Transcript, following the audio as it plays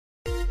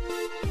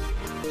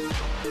Hey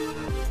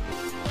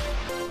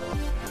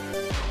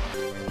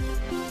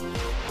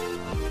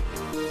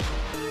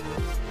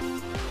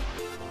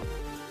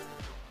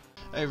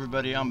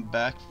everybody, I'm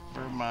back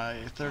for my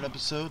third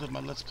episode of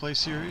my Let's Play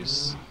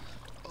series.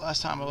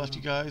 Last time I left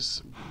you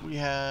guys, we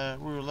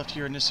were left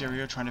here in this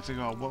area trying to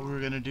figure out what we were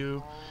gonna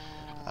do.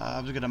 I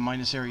was gonna mine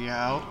this area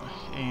out,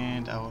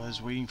 and I was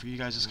waiting for you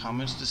guys'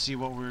 comments to see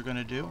what we were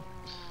gonna do.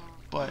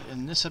 But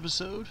in this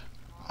episode,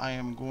 I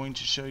am going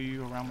to show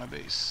you around my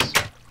base.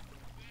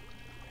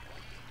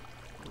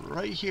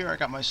 Right here, I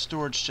got my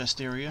storage chest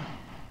area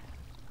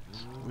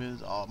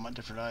with all my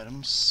different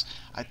items.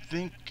 I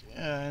think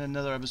in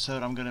another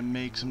episode I'm gonna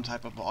make some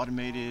type of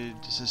automated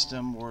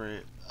system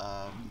where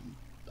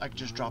I can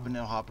just drop a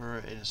nail hopper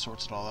and it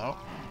sorts it all out.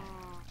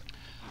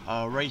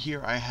 Right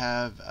here I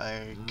have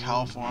a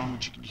cow farm,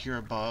 which you can hear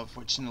above,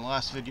 which in the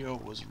last video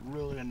was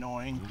really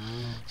annoying,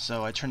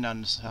 so I turned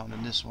down the sound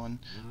in this one.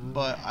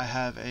 But I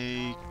have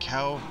a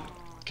cow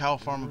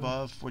farm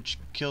above, which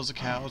kills the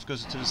cows,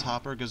 goes into this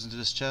hopper, goes into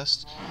this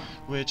chest,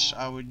 which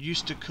I would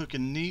used to cook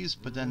in these,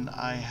 but then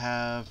I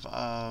have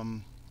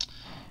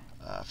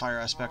fire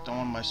aspect on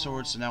one of my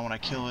swords, so now when I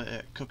kill it,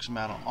 it cooks them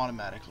out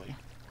automatically.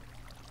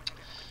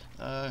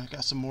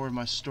 Got some more of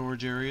my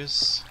storage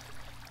areas.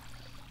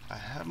 I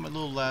have my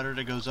little ladder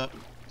that goes up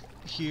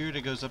here,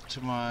 that goes up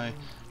to my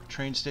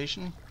train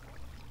station,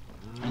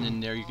 and then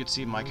there you can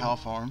see my cow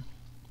farm.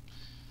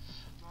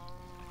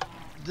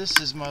 This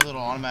is my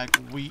little automatic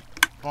wheat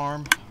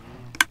farm.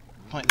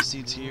 Plant the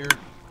seeds here,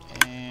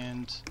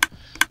 and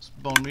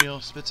bone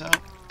meal spits out,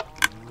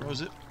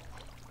 grows it.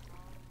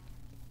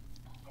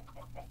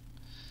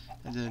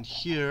 And then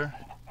here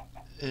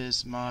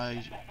is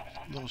my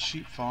little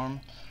sheep farm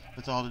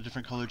with all the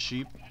different colored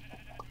sheep.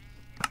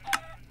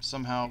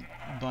 Somehow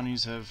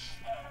bunnies have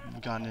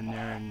gotten in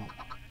there and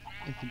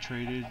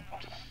infiltrated.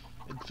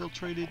 I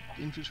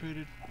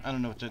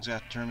don't know what the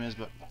exact term is,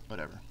 but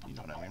whatever, you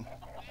know what I mean.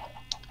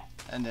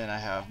 And then I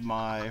have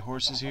my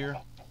horses here.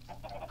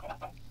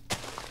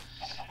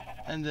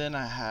 And then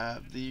I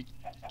have the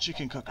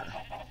chicken cooker.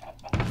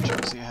 Which you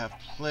can see I have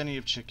plenty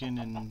of chicken,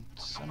 and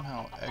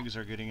somehow eggs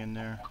are getting in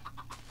there.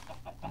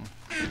 I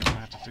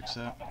have to fix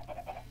that.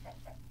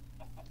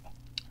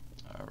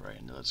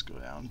 Alright, now let's go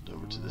down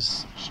over to this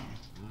section.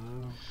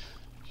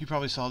 You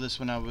probably saw this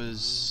when I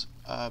was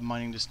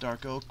mining this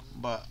dark oak,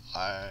 but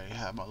I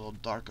have my little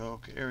dark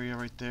oak area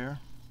right there.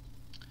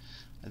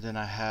 And then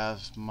I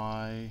have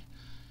my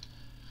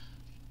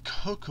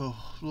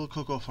little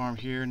cocoa farm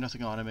here,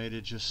 nothing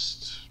automated,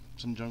 just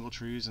some jungle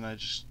trees, and I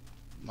just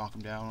knock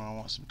them down when I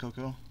want some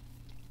cocoa.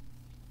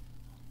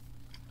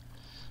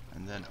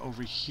 And then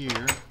over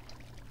here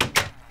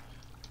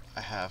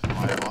I have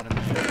my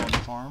automated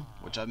bone farm,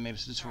 which I've made a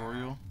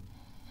tutorial.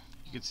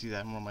 You can see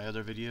that in one of my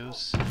other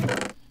videos.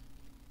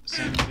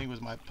 Same thing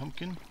with my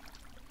pumpkin.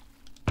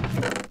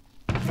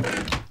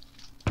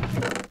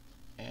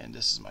 And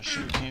this is my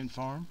sugarcane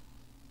farm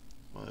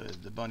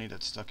with the bunny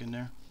that's stuck in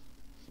there.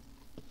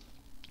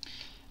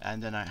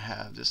 And then I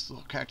have this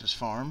little cactus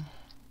farm.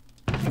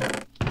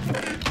 I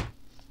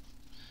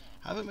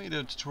haven't made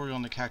a tutorial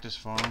on the cactus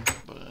farm,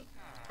 but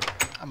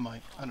I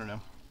might, I don't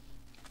know.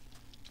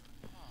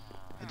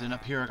 And then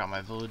up here I got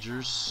my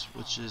villagers,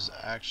 which is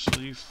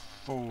actually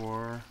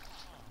for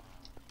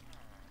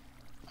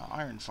an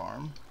iron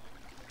farm.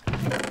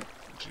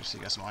 Which you see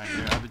I got some iron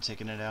there, I've been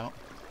taking it out.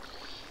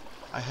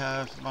 I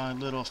have my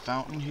little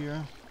fountain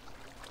here.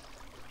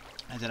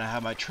 And then I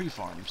have my tree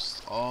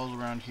farms all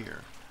around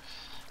here.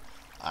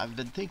 I've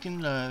been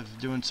thinking of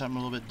doing something a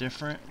little bit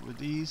different with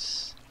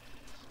these,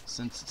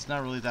 since it's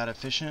not really that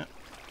efficient.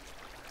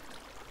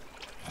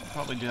 I'll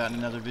probably do that in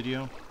another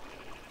video.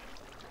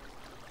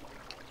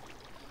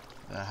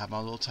 Then I have my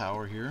little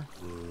tower here.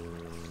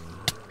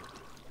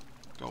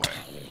 Go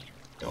away.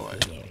 Go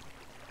away.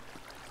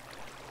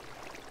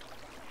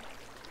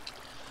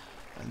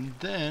 And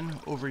then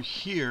over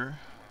here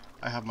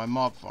I have my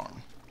mob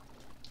farm.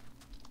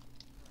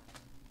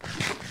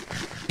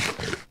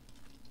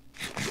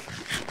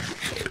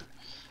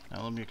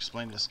 Now let me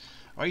explain this.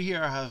 Right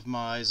here I have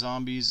my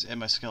zombies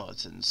and my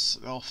skeletons.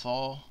 They'll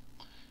fall.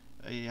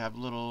 They have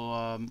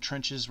little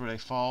trenches where they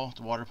fall.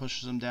 The water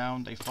pushes them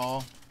down. They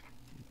fall.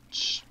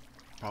 Which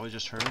probably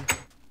just heard.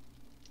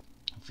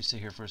 If we stay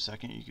here for a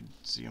second, you can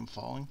see them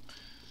falling.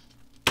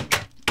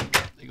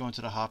 They go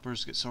into the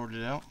hoppers, get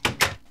sorted out.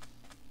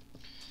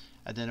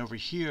 And then over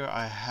here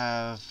I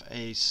have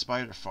a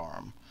spider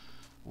farm,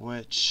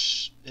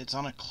 which it's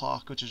on a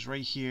clock, which is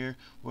right here,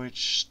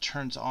 which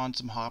turns on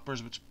some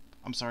hoppers, which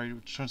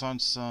turns on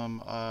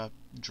some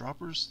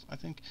droppers, I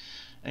think.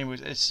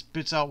 Anyways, it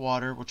spits out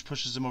water, which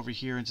pushes them over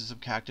here into some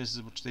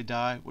cactuses, which they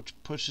die, which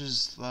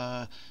pushes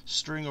the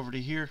string over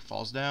to here,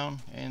 falls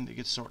down, and it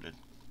gets sorted.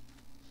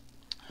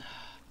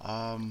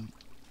 I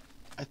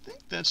think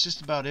that's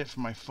just about it for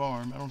my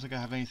farm. I don't think I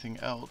have anything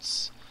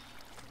else.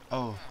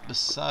 Oh,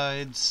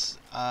 besides,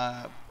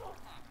 I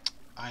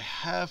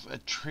have a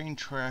train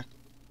track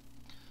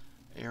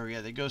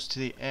area that goes to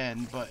the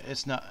end, but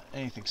it's not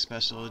anything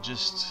special. It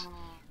just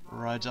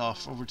rides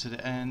off over to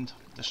the end,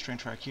 this train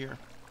track here.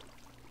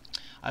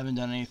 I haven't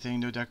done anything,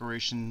 no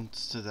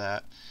decorations to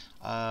that.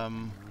 I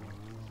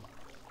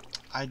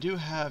do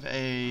have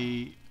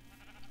a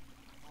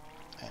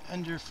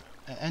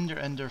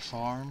ender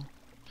farm,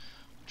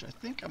 which I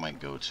think I might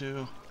go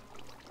to.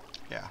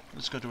 Yeah,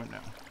 let's go to it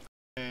now.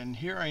 And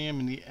here I am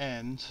in the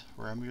end,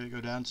 where I'm going to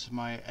go down to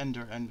my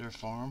ender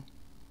farm.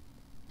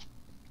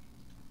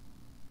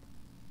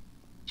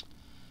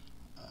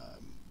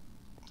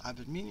 I've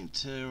been meaning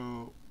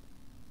to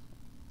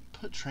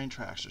put train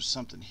tracks or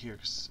something here,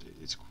 because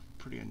it's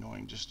pretty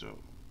annoying just to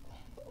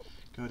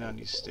go down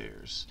these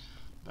stairs.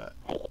 But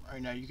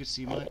right now you can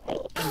see my ender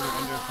farm.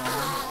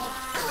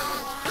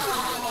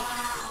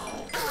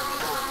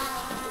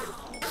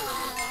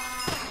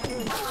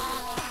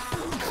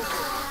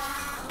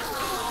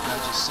 And I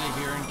just sit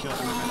here and kill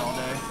Endermen all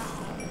day.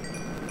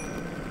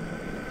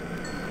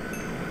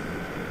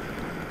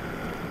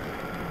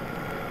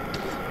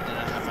 And then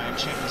I have my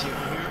enchantment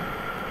table here.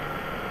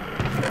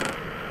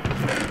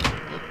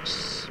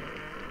 Oops.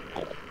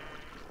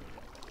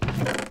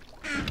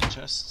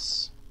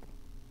 Chests.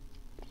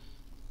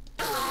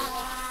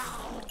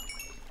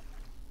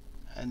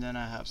 And then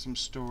I have some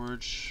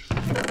storage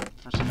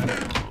for some ender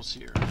pearls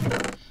here.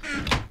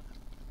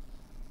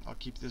 I'll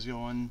keep this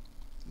going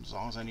as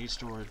long as I need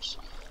storage.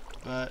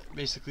 But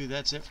basically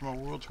that's it for my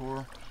world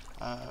tour.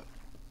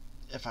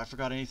 If I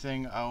forgot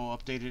anything, I'll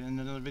update it in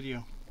another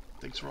video.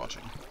 Thanks for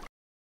watching.